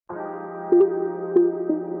This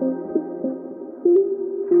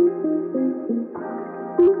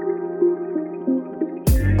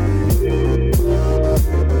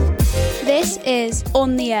is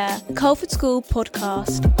On the Air, Culford School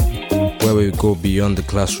podcast, where we go beyond the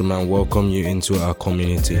classroom and welcome you into our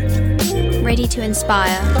community. Ready to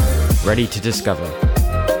inspire, ready to discover,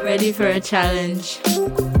 ready for a challenge,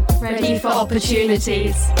 ready for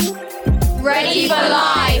opportunities, ready for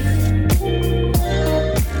life.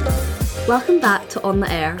 Welcome back to On the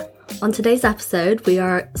Air. On today's episode, we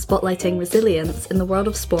are spotlighting resilience in the world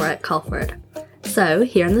of sport at Culford. So,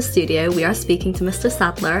 here in the studio, we are speaking to Mr.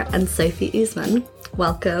 Sadler and Sophie Usman.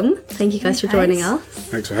 Welcome. Thank you guys for joining us.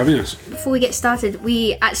 Thanks for having us. Before we get started,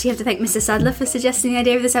 we actually have to thank Mr. Sadler for suggesting the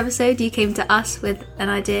idea of this episode. You came to us with an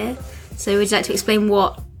idea. So would you like to explain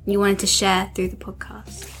what you wanted to share through the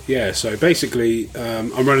podcast? Yeah, so basically,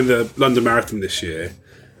 I'm running the London Marathon this year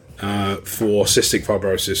for cystic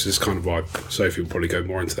fibrosis. Is kind of why Sophie will probably go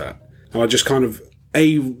more into that. And I just kind of,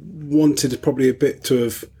 wanted probably a bit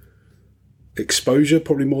of exposure,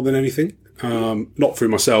 probably more than anything. Not through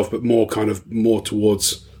myself, but more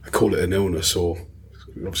towards, I call it an illness, or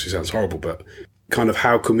it obviously sounds horrible, but kind of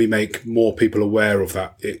how can we make more people aware of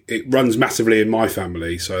that? It runs massively in my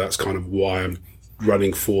family, so that's kind of why I'm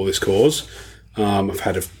running for this cause. I've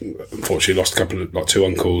unfortunately lost two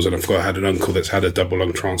uncles, and I've had an uncle that's had a double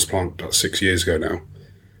lung transplant about 6 years ago now.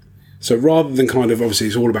 So rather than obviously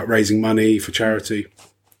it's all about raising money for charity.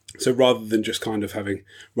 So rather than just kind of having,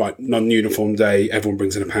 non-uniform day, everyone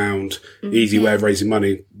brings in £1, easy way of raising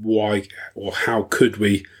money, why or how could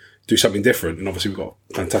we do something different? And obviously we've got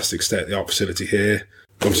a fantastic state-of-the-art facility here,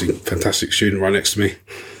 obviously fantastic student right next to me.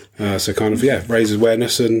 Raise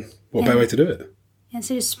awareness, and what better way to do it? Yeah,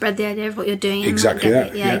 so just spread the idea of what you're doing. Exactly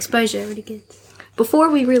that. Yeah, exposure, really good. Before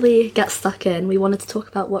we really get stuck in, we wanted to talk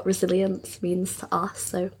about what resilience means to us.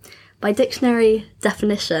 So by dictionary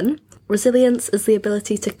definition, resilience is the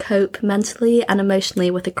ability to cope mentally and emotionally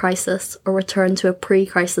with a crisis or return to a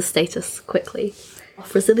pre-crisis status quickly.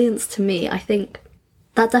 Resilience to me, I think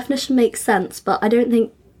that definition makes sense, but I don't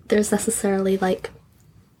think there's necessarily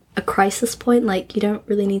a crisis point. You don't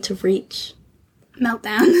really need to reach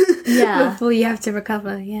meltdown before you have to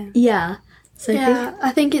recover. So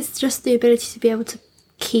I think it's just the ability to be able to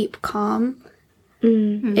keep calm.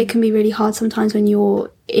 It can be really hard sometimes when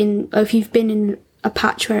if you've been in a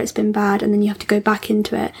patch where it's been bad and then you have to go back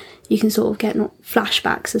into it. You can sort of get not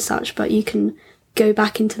flashbacks as such, but you can go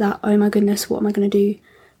back into that, oh my goodness, what am I going to do?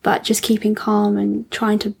 But just keeping calm and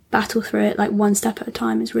trying to battle through it one step at a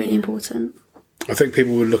time is really important. I think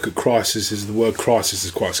people would look at crisis as the word crisis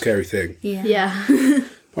is quite a scary thing. Yeah. I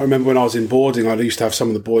remember when I was in boarding, I used to have some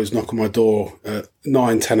of the boys knock on my door at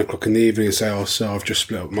 9-10 o'clock in the evening and say, oh, so I've just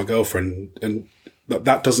split up with my girlfriend. And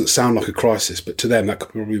that doesn't sound like a crisis, but to them, that could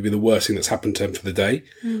probably be the worst thing that's happened to them for the day.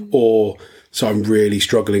 Or, so I'm really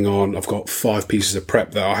struggling I've got 5 pieces of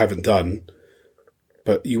prep that I haven't done.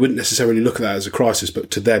 But you wouldn't necessarily look at that as a crisis, but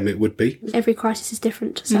to them it would be. Every crisis is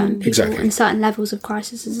different to certain people. Exactly. And certain levels of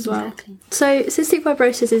crises as well. Exactly. So cystic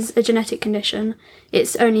fibrosis is a genetic condition.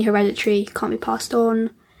 It's only hereditary, can't be passed on.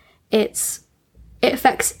 It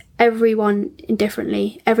affects everyone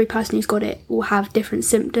differently. Every person who's got it will have different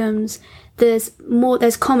symptoms. There's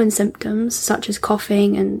common symptoms such as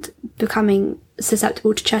coughing and becoming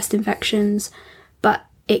susceptible to chest infections, but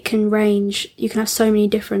it can range. You can have so many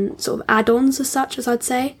different sort of add-ons as such, as I'd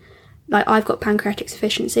say. I've got pancreatic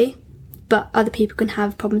insufficiency, but other people can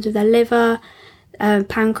have problems with their liver,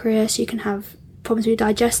 pancreas. You can have problems with your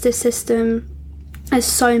digestive system. There's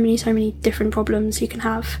so many different problems you can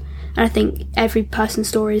have. And I think every person's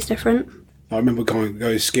story is different. I remember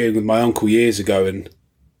going skiing with my uncle years ago, and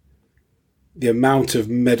the amount of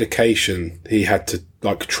medication he had to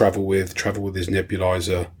travel with his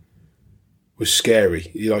nebulizer was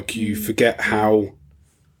scary. You forget how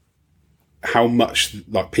much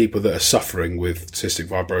people that are suffering with cystic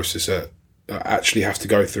fibrosis actually have to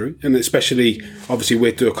go through, and especially obviously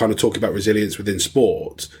we're kind of talking about resilience within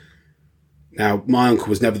sport. Now, my uncle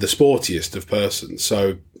was never the sportiest of persons,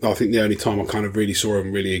 so I think the only time I kind of really saw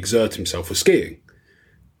him really exert himself was skiing.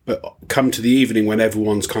 But come to the evening when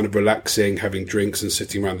everyone's kind of relaxing, having drinks and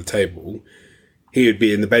sitting around the table, he would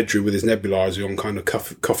be in the bedroom with his nebulizer on, kind of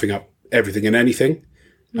coughing up everything and anything.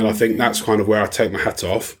 And I think that's kind of where I take my hat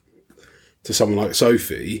off to someone like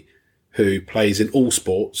Sophie, who plays in all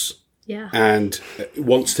sports and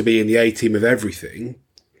wants to be in the A team of everything.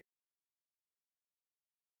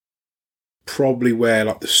 Probably where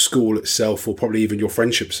the school itself, or probably even your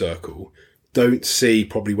friendship circle, don't see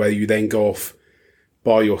probably where you then go off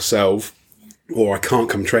by yourself, or I can't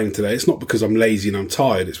come training today. It's not because I'm lazy and I'm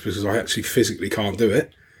tired, it's because I actually physically can't do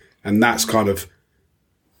it. And that's kind of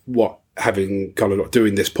what having kind of like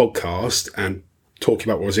doing this podcast and talking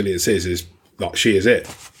about what resilience is like, she is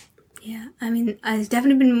it. Yeah, I mean, there's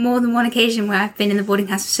definitely been more than one occasion where I've been in the boarding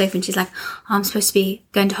house with Sophie and she's like, oh, I'm supposed to be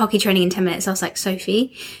going to hockey training in 10 minutes. I was like,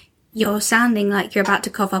 Sophie, you're sounding like you're about to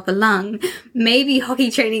cough up a lung. Maybe hockey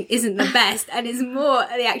training isn't the best, and it's more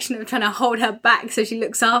the action of trying to hold her back so she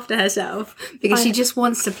looks after herself because she just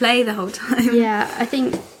wants to play the whole time. Yeah, I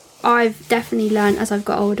think I've definitely learned as I've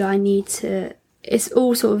got older, I need to... It's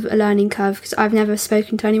all sort of a learning curve because I've never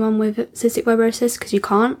spoken to anyone with cystic fibrosis because you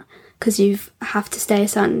can't, because you have to stay a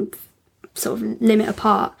certain sort of limit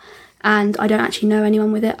apart, and I don't actually know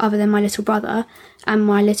anyone with it other than my little brother, and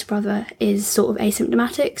my little brother is sort of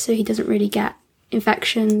asymptomatic, so he doesn't really get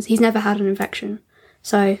infections. He's never had an infection,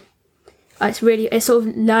 so it's sort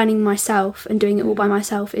of learning myself and doing it all by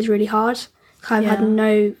myself is really hard. I've had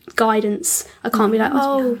no guidance. I can't be like,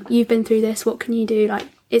 oh, you've been through this, what can you do? Like,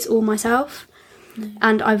 it's all myself.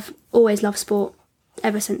 And I've always loved sport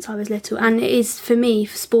ever since I was little, and it is, for me,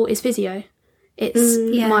 sport is physio. It's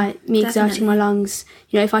me exerting my lungs.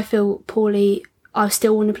 You know, if I feel poorly, I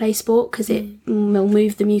still want to play sport because it will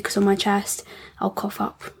move the mucus on my chest. I'll cough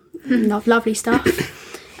up lovely stuff.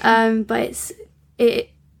 But it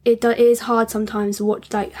is hard sometimes to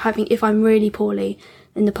watch, like, if I'm really poorly.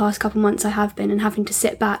 In the past couple of months I have been, and having to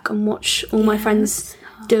sit back and watch all my friends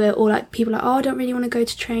do it, or like people are like, oh, I don't really want to go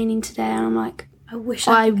to training today, and I'm like,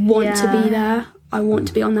 I want to be there. I want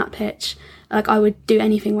to be on that pitch. Like, I would do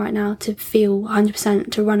anything right now to feel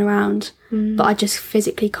 100%, to run around, but I just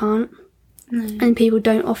physically can't. And people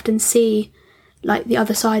don't often see, like, the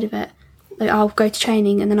other side of it. Like, I'll go to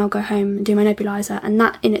training and then I'll go home and do my nebulizer, and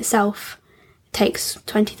that in itself takes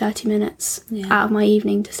 20-30 minutes out of my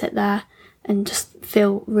evening to sit there and just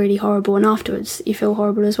feel really horrible, and afterwards you feel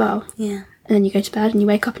horrible as well. And then you go to bed and you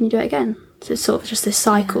wake up and you do it again. So it's sort of just this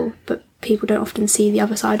cycle, but people don't often see the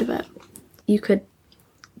other side of it. You could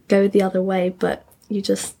go the other way, but you're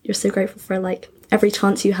so grateful for, like, every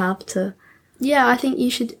chance you have to... Yeah, I think you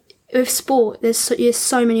should... With sport, there's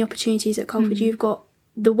so many opportunities at Colford. You've got...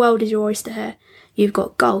 The world is your oyster here. You've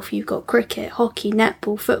got golf, you've got cricket, hockey,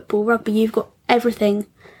 netball, football, rugby. You've got everything.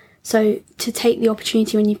 So to take the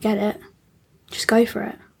opportunity when you get it, just go for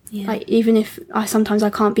it. Like, even if sometimes I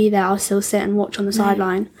can't be there, I'll still sit and watch on the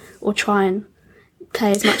sideline or try and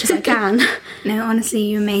play as much as I can. No, honestly,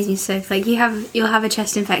 you amaze me, Soph. Like, you'll have a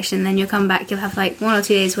chest infection, then you'll come back, you'll have like 1 or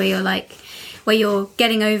 2 days where you're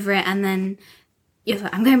getting over it, and then you're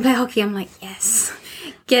like, I'm going to play hockey. I'm like, yes,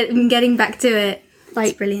 getting back to it. Like,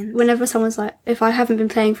 it's brilliant. Whenever someone's like, if I haven't been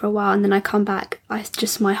playing for a while and then I come back,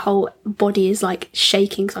 my whole body is like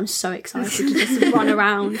shaking because I'm so excited to just run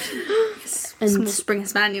around. And small Springer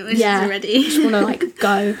Spaniel is already. Just want to like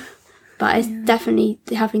go. But it's definitely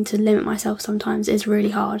having to limit myself sometimes is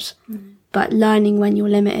really hard. But learning when your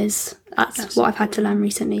limit is, that's what I've had to learn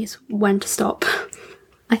recently, is when to stop.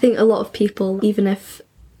 I think a lot of people, even if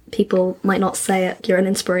people might not say it, you're an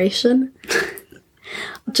inspiration.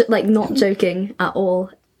 Like, not joking at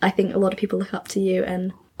all. I think a lot of people look up to you,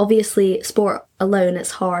 and obviously sport alone,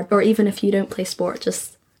 it's hard. Or even if you don't play sport,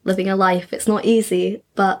 just living a life, it's not easy,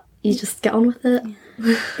 but you just get on with it.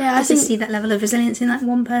 Yeah, I think to see that level of resilience in that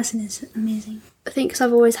one person is amazing. I think because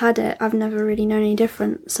I've always had it, I've never really known any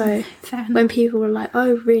different. So when people are like,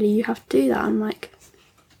 oh, really, you have to do that? I'm like,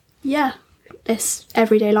 yeah, it's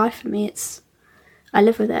everyday life for me. I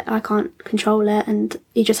live with it. I can't control it, and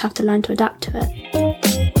you just have to learn to adapt to it.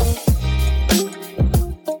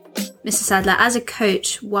 Mr. Sadler, as a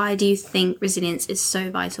coach, why do you think resilience is so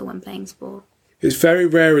vital when playing sport? It's very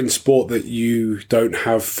rare in sport that you don't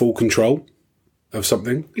have full control of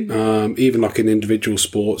something. Even like in individual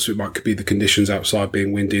sports, it might be the conditions outside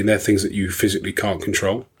being windy, and they're things that you physically can't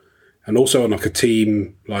control. And also on like a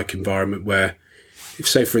team-like environment where, if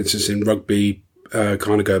say for instance in rugby,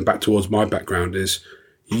 kind of going back towards my background, is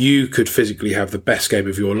you could physically have the best game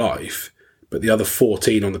of your life, but the other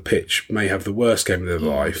 14 on the pitch may have the worst game of their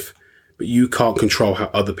life, but you can't control how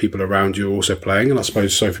other people around you are also playing. And I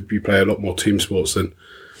suppose, Sophie, you play a lot more team sports than,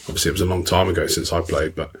 obviously it was a long time ago since I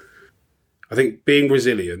played, but I think being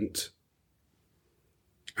resilient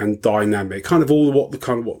and dynamic, kind of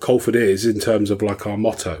what Colford is in terms of like our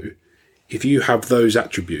motto, if you have those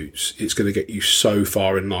attributes, it's going to get you so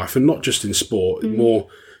far in life, and not just in sport, more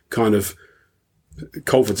kind of,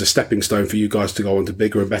 Colford's a stepping stone for you guys to go on to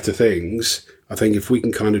bigger and better things. I think if we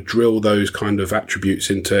can kind of drill those kind of attributes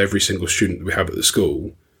into every single student that we have at the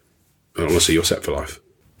school, honestly, you're set for life.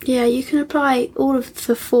 Yeah, you can apply all of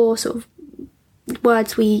the 4 sort of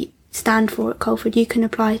words we stand for at Colford. You can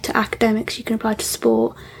apply to academics, you can apply to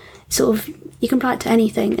sport, sort of, you can apply it to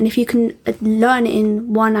anything. And if you can learn it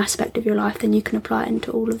in one aspect of your life, then you can apply it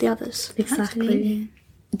into all of the others. Exactly. Absolutely.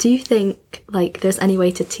 Do you think, like, there's any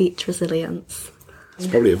way to teach resilience? It's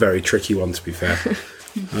probably a very tricky one, to be fair.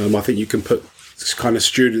 I think you can put kind of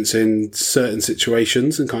students in certain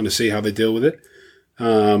situations and kind of see how they deal with it.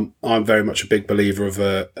 I'm very much a big believer of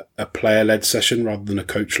a player-led session rather than a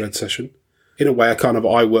coach-led session. In a way,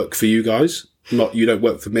 I work for you guys, not you don't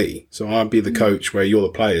work for me. So I'll be the coach where you're the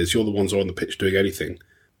players, you're the ones who are on the pitch doing anything.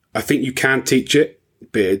 I think you can teach it,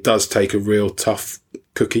 but it does take a real tough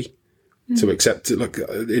cookie to accept it. Like,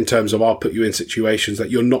 in terms of, I'll put you in situations that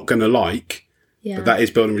you're not going to like, but that is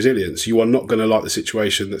building resilience. You are not going to like the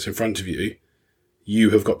situation that's in front of you.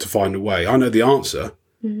 You have got to find a way. I know the answer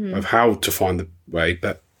of how to find the way,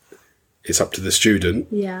 but it's up to the student,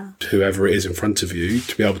 whoever it is in front of you,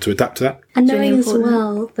 to be able to adapt to that. And It's really knowing as important.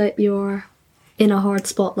 well that you're in a hard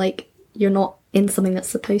spot, like, you're not in something that's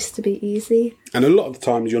supposed to be easy. And a lot of the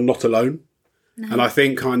times you're not alone. And I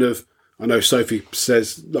think I know Sophie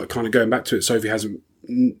says, like, kind of going back to it, Sophie hasn't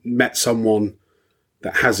met someone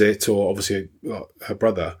that has it, or obviously her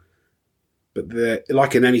brother. But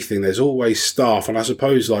like in anything, there's always staff. And I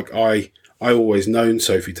suppose, like, I always known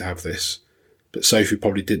Sophie to have this, but Sophie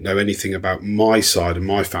probably didn't know anything about my side and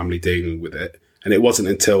my family dealing with it. And it wasn't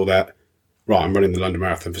until that, right, I'm running the London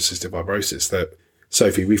Marathon for cystic fibrosis, that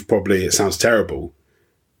Sophie, it sounds terrible,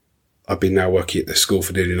 I've been now working at this school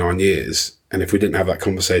for nearly 9 years. And if we didn't have that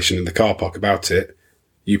conversation in the car park about it,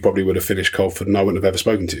 you probably would have finished Colford and I wouldn't have ever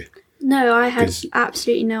spoken to you. No, I had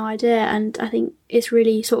absolutely no idea. And I think it's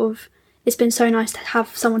really it's been so nice to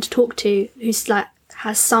have someone to talk to who's like,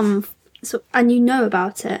 has some, and you know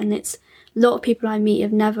about it. And it's a lot of people I meet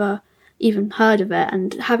have never even heard of it.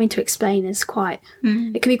 And having to explain is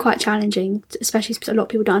it can be quite challenging, especially because a lot of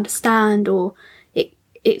people don't understand, or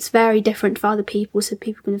it's very different for other people. So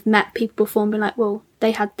people can have met people before and been like, well,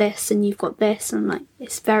 they had this and you've got this. And like,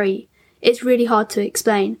 it's really hard to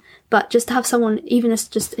explain. But just to have someone, even as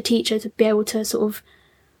just a teacher, to be able to sort of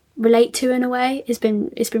relate to in a way, it's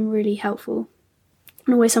been really helpful.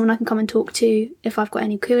 And always someone I can come and talk to if I've got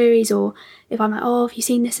any queries, or if I'm like, oh, have you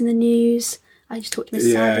seen this in the news? I just talk to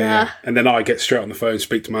Mrs. Sadler. Yeah. And then I get straight on the phone,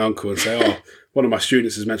 speak to my uncle and say, oh, one of my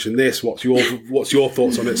students has mentioned this. What's your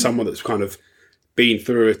thoughts on it? Someone that's kind of been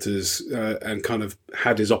through it and kind of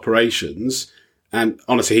had his operations. And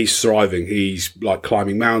honestly, he's thriving. He's like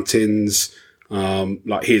climbing mountains.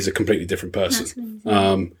 Like, he's a completely different person.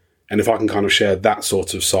 And if I can kind of share that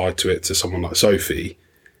sort of side to it to someone like Sophie,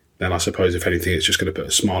 then I suppose, if anything, it's just going to put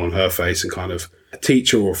a smile on her face, and kind of a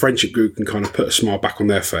teacher or a friendship group can kind of put a smile back on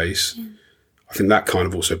their face. Yeah. I think that kind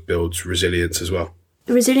of also builds resilience as well.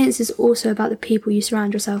 Resilience is also about the people you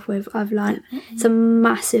surround yourself with. I've learned it's a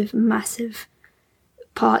massive, massive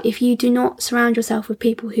part. If you do not surround yourself with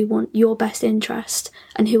people who want your best interest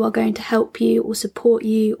and who are going to help you or support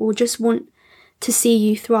you or just want to see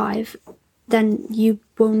you thrive, then you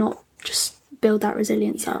will not just build that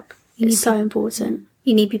resilience up. It's so important.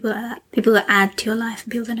 You need people like that, people that add to your life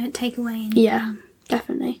and people that don't take away. Yeah,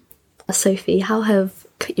 definitely. Sophie, how have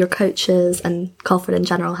your coaches and Colford in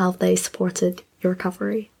general, how have they supported your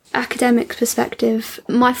recovery? Academic perspective,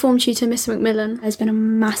 my form tutor, Mr. McMillan, has been a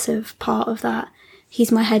massive part of that.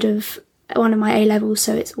 He's my head of one of my A-levels,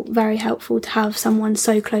 so it's very helpful to have someone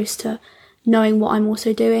so close to knowing what I'm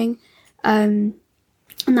also doing. And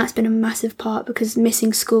that's been a massive part, because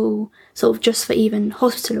missing school, sort of just for even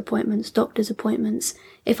hospital appointments, doctor's appointments,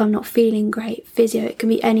 if I'm not feeling great, physio, it can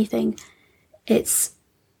be anything. It's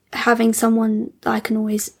having someone that I can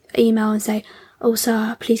always email and say, oh,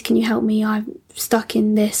 sir, please can you help me? I'm stuck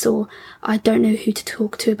in this, or I don't know who to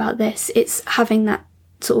talk to about this. It's having that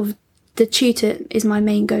sort of, the tutor is my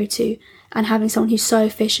main go-to, and having someone who's so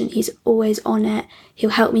efficient, he's always on it, he'll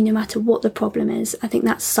help me no matter what the problem is. I think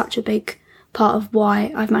that's such a big part of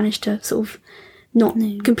why I've managed to sort of not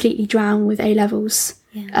completely drown with A-levels.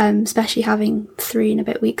 Yeah. Especially having 3 and a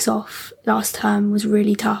bit weeks off last term was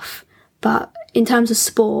really tough. But in terms of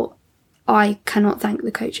sport, I cannot thank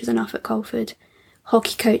the coaches enough at Colford.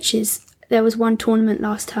 Hockey coaches, there was one tournament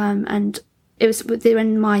last term, and it was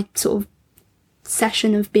when my sort of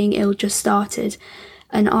session of being ill just started,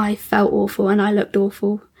 and I felt awful and I looked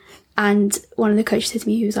awful. And one of the coaches said to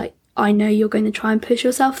me, he was like, I know you're going to try and push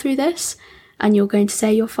yourself through this, and you're going to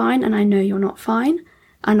say you're fine, and I know you're not fine,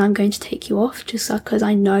 and I'm going to take you off just because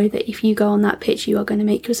I know that if you go on that pitch, you are going to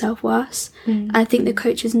make yourself worse. And I think the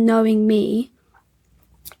coaches knowing me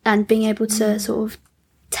and being able to sort of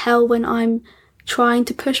tell when I'm trying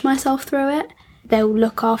to push myself through it, they'll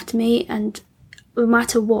look after me. And no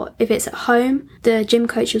matter what, if it's at home, the gym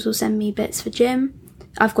coaches will send me bits for gym.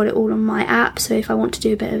 I've got it all on my app, so if I want to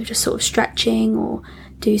do a bit of just sort of stretching or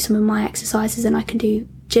do some of my exercises, then I can do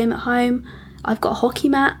gym at home. I've got a hockey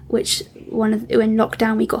mat, which in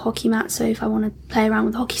lockdown we got hockey mats, so if I want to play around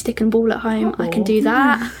with a hockey stick and ball at home, I can do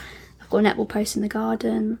that. I've got a netball post in the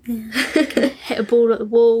garden. I can hit a ball at the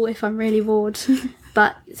wall if I'm really bored.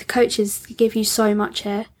 But the coaches give you so much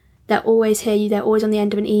here. They'll always hear you. They're always on the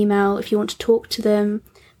end of an email if you want to talk to them.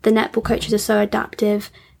 The netball coaches are so adaptive.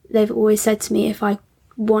 They've always said to me, if I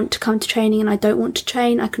want to come to training and I don't want to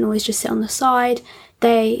train, I can always just sit on the side.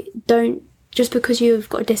 They don't, just because you've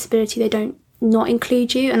got a disability, they don't not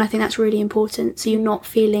include you, and I think that's really important, so you're not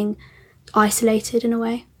feeling isolated in a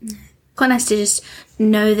way. Quite nice to just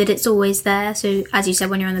know that it's always there. So as you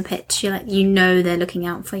said, when you're on the pitch, you're like, you know, they're looking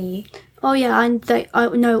out for you. Oh yeah, and I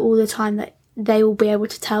know all the time that they will be able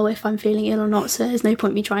to tell if I'm feeling ill or not, so there's no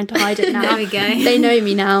point me trying to hide it now. There we go. They know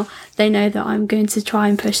me now. They know that I'm going to try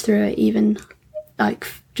and push through it, even like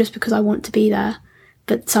just because I want to be there.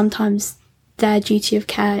 But sometimes their duty of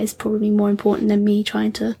care is probably more important than me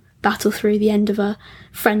trying to battle through the end of a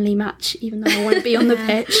friendly match, even though I want to be on the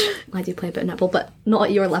pitch. I do play a bit of netball, but not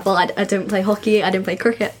at your level. I don't play hockey, I don't play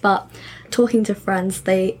cricket, but talking to friends,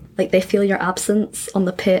 they feel your absence on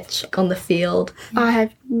the pitch, on the field. I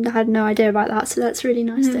had no idea about that, so that's really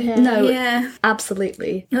nice to hear. No, Yeah.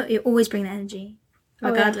 Absolutely. You always bring the energy,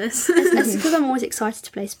 regardless. It's because I'm always excited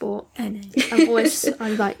to play sport. I know.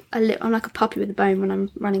 I'm like a puppy with a bone when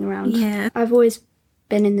I'm running around. Yeah. I've always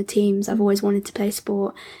been in the teams. I've always wanted to play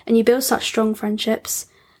sport, and you build such strong friendships.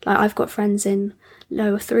 Like I've got friends in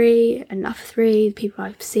lower 3 and upper 3, the people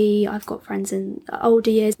I see. I've got friends in older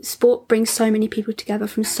years. Sport brings so many people together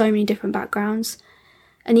from so many different backgrounds,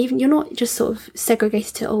 and even you're not just sort of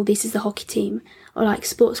segregated to, oh, this is the hockey team, or like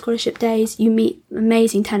sports scholarship days. You meet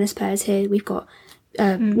amazing tennis players here. We've got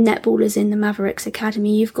netballers in the Mavericks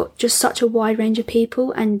Academy. You've got just such a wide range of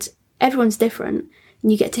people, and everyone's different,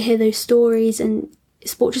 and you get to hear those stories, and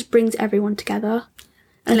sport just brings everyone together.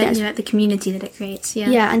 And letting you know the community that it creates.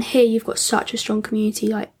 Yeah, and here you've got such a strong community.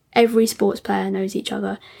 Like every sports player knows each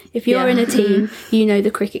other. If you're in a team, you know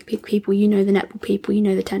the cricket people, you know the netball people, you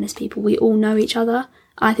know the tennis people. We all know each other.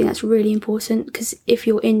 I think that's really important, because if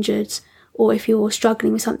you're injured or if you're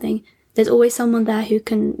struggling with something, there's always someone there who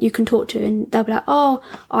you can talk to, and they'll be like, oh,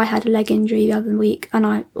 I had a leg injury the other week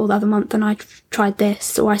or the other month, and I tried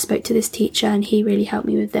this, or I spoke to this teacher and he really helped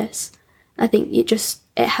me with this. I think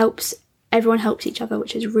it helps. Everyone helps each other,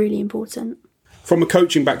 which is really important. From a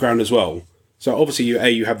coaching background as well, so obviously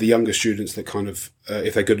you have the younger students that kind of,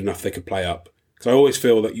 if they're good enough, they can play up. Because I always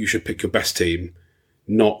feel that you should pick your best team,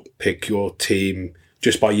 not pick your team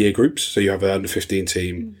just by year groups. So you have an under-15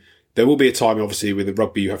 team. There will be a time, obviously, with the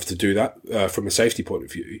rugby you have to do that from a safety point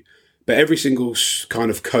of view. But every single kind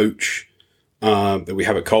of coach that we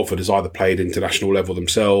have at Colford has either played international level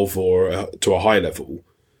themselves or to a high level.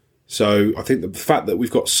 So I think the fact that we've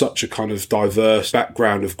got such a kind of diverse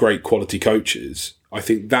background of great quality coaches, I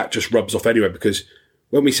think that just rubs off anyway, because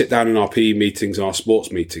when we sit down in our PE meetings and our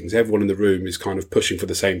sports meetings, everyone in the room is kind of pushing for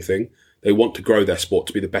the same thing. They want to grow their sport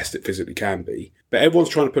to be the best it physically can be. But everyone's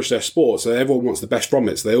trying to push their sport, so everyone wants the best from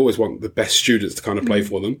it. So they always want the best students to kind of play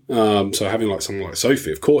for them. So having like someone like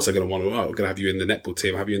Sophie, of course they're going to want to, we're going to have you in the netball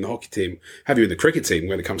team, have you in the hockey team, have you in the cricket team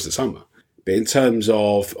when it comes to summer. But in terms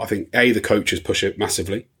of, I think, the coaches push it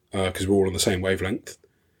massively, because we're all on the same wavelength.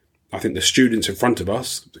 I think the students in front of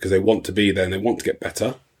us, because they want to be there and they want to get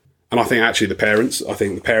better. And I think actually the parents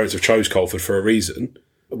have chose Colford for a reason,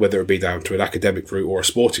 whether it be down to an academic route or a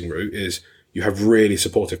sporting route, is you have really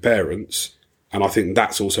supportive parents. And I think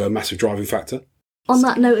that's also a massive driving factor. On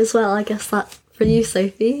that note as well, I guess that for you,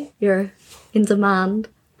 Sophie, you're in demand,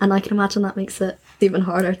 and I can imagine that makes it even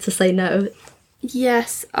harder to say no.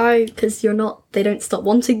 Yes, because they don't stop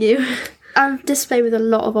wanting you. I've displayed with a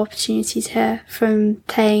lot of opportunities here, from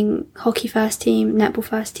playing hockey first team, netball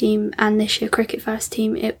first team, and this year cricket first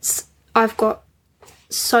team. I've got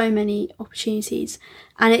so many opportunities,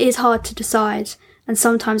 and it is hard to decide. And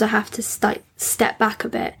sometimes I have to step back a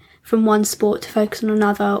bit from one sport to focus on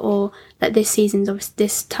another, or like this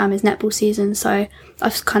time is netball season, so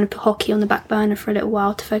I've kind of put hockey on the back burner for a little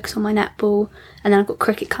while to focus on my netball, and then I've got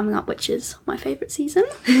cricket coming up, which is my favourite season.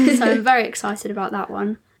 So I'm very excited about that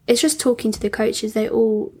one. It's just talking to the coaches. If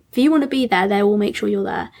you want to be there, they will make sure you're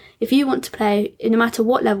there. If you want to play, no matter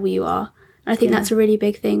what level you are, and I think that's a really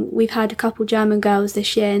big thing. We've had a couple German girls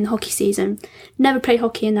this year in the hockey season, never played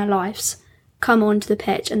hockey in their lives, come onto the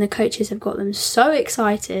pitch, and the coaches have got them so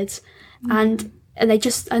excited, and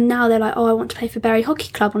now they're like, oh, I want to play for Bury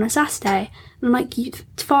Hockey Club on a Saturday. And I'm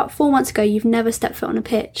like, 4 months ago, you've never stepped foot on a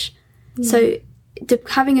pitch. So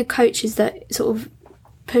having a coach is that sort of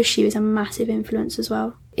push you is a massive influence as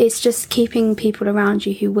well. It's just keeping people around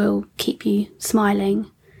you who will keep you smiling.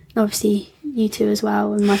 And obviously you two as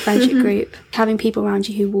well, and my friendship group. Having people around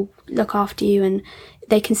you who will look after you, and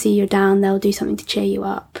they can see you're down, they'll do something to cheer you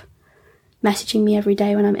up. Messaging me every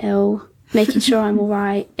day when I'm ill, making sure I'm all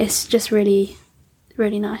right. It's just really,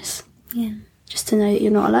 really nice. Yeah. Just to know that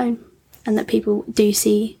you're not alone, and that people do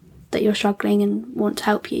see that you're struggling and want to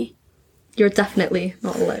help you. You're definitely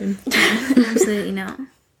not alone. Absolutely not.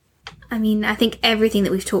 I mean, I think everything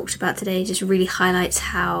that we've talked about today just really highlights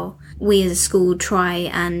how we as a school try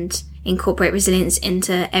and incorporate resilience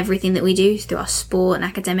into everything that we do through our sport and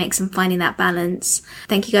academics and finding that balance.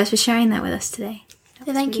 Thank you guys for sharing that with us today.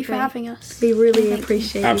 Thank you for having us. We really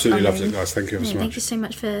appreciate it. Absolutely loved it, guys. Thank you so much. Thank you so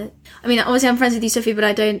much for... I mean, obviously I'm friends with you, Sophie, but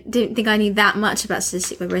I didn't think I knew that much about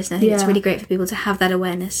cystic fibrosis, and I think it's really great for people to have that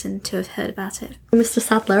awareness and to have heard about it. Mr.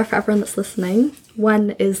 Sadler, for everyone that's listening,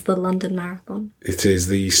 when is the London Marathon? It is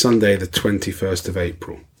the Sunday, the 21st of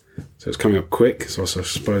April. So it's coming up quick, so I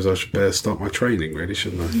suppose I should better start my training, really,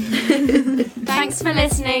 shouldn't I? Thanks for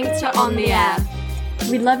listening to On the Air.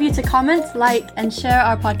 We'd love you to comment, like, and share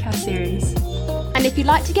our podcast series. And if you'd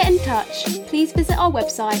like to get in touch, please visit our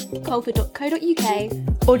website,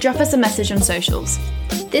 colford.co.uk, or drop us a message on socials.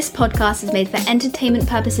 This podcast is made for entertainment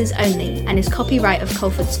purposes only and is copyright of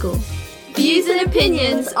Colford School. Views and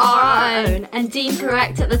opinions are our own and deemed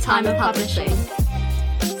correct at the time of publishing.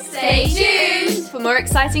 Stay tuned For more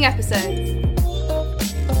exciting episodes.